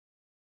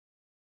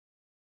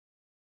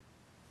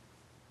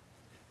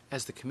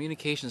As the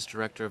Communications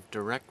Director of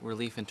Direct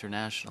Relief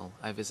International,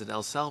 I visit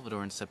El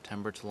Salvador in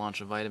September to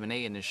launch a vitamin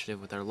A initiative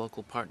with our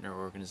local partner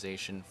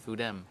organization,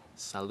 FUDEM,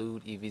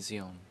 Salud y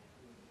Visión.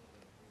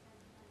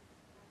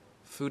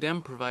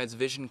 FUDEM provides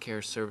vision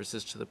care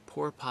services to the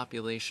poor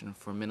population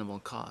for minimal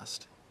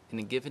cost. In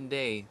a given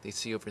day, they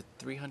see over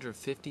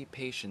 350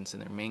 patients in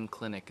their main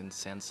clinic in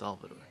San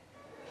Salvador.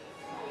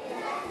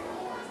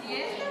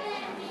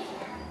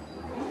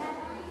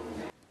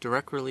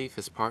 Direct Relief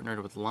has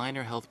partnered with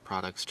Liner Health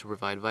Products to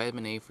provide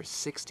vitamin A for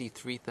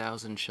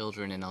 63,000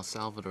 children in El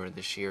Salvador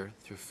this year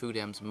through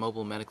FUDEM's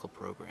mobile medical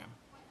program.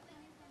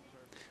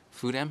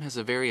 FUDEM has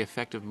a very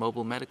effective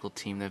mobile medical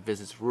team that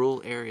visits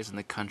rural areas in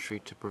the country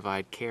to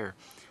provide care.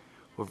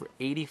 Over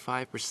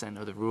 85%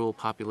 of the rural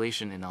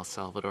population in El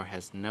Salvador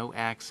has no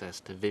access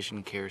to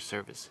vision care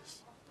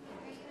services.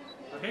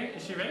 Okay,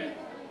 is she ready?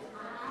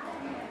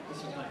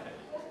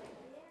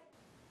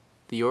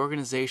 The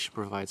organization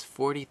provides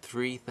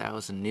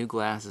 43,000 new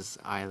glasses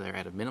either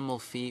at a minimal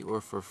fee or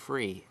for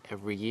free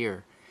every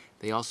year.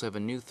 They also have a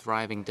new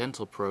thriving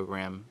dental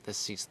program that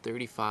sees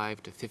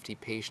 35 to 50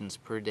 patients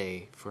per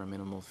day for a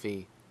minimal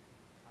fee.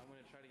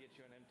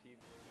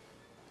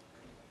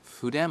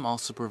 FUDEM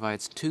also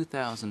provides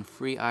 2,000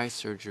 free eye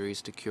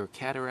surgeries to cure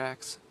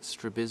cataracts,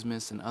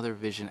 strabismus, and other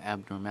vision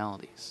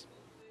abnormalities.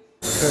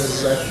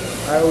 Because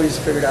I always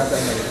figured out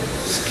that my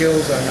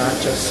skills are not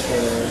just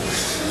for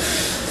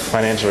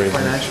Financial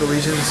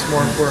reasons, it's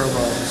more for,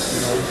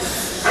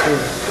 to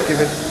give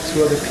it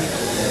to other people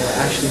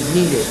who actually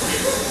need it.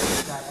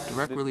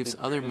 Direct Relief's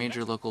other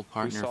major local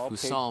partner,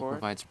 FUSAL,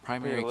 provides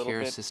primary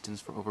care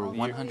assistance for over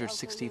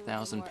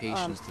 160,000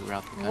 patients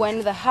throughout the country.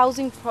 When the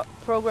housing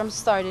program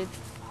started,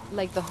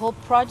 like the whole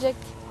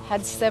project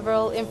had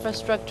several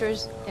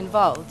infrastructures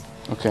involved.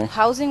 Okay.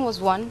 Housing was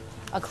one,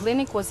 a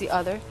clinic was the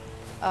other,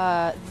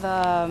 the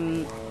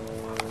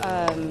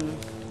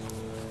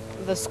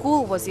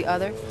school was the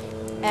other,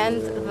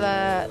 and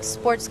the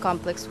sports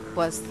complex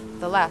was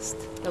the last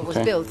that was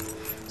built.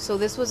 So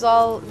this was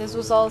all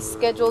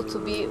scheduled to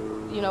be,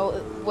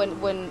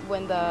 when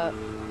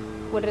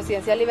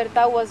Residencial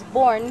Libertad was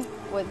born,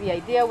 when the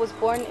idea was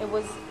born, it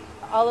was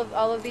all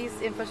of these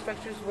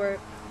infrastructures were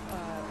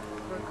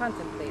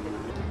contemplated.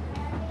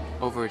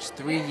 Over its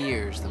 3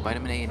 years, the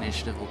Vitamin A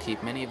initiative will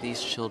keep many of these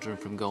children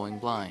from going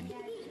blind.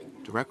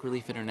 Direct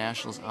Relief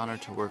International is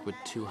honored to work with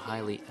two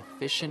highly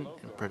efficient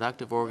and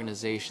productive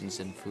organizations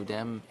in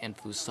FUDEM and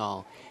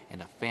FUSAL,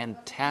 and a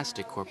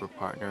fantastic corporate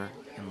partner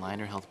in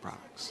Liner Health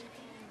Products.